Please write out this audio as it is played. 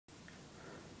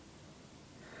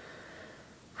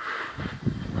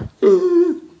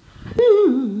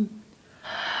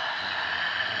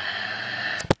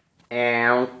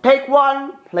And take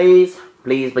one, please.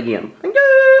 Please begin. Thank you.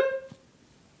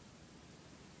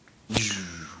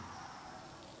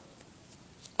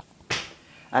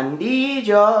 I need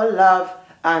your love,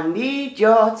 I need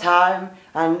your time,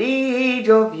 I need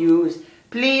your views.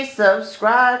 Please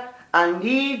subscribe. I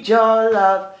need your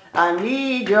love, I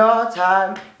need your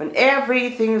time. When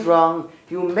everything's wrong,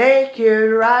 you make it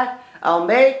right. I'll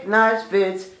make nice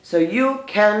vids so you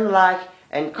can like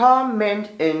and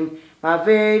comment in my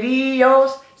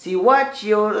videos. See what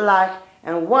you like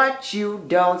and what you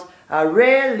don't. I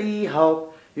really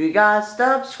hope you guys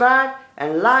subscribe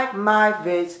and like my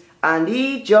vids. I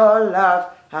need your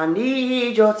love, I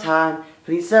need your time.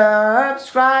 Please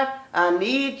subscribe, I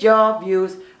need your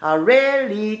views. I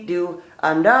really do,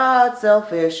 I'm not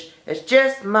selfish. It's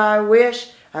just my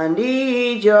wish. I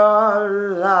need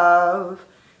your love.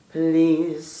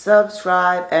 Please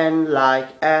subscribe and like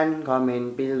and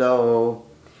comment below.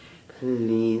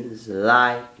 Please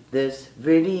like this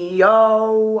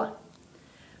video.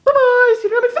 Bye bye, see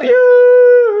you in the next video.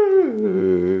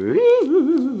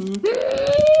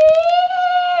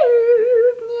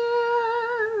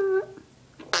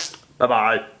 Bye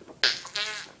bye.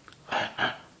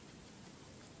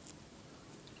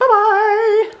 Bye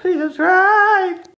bye. Please subscribe.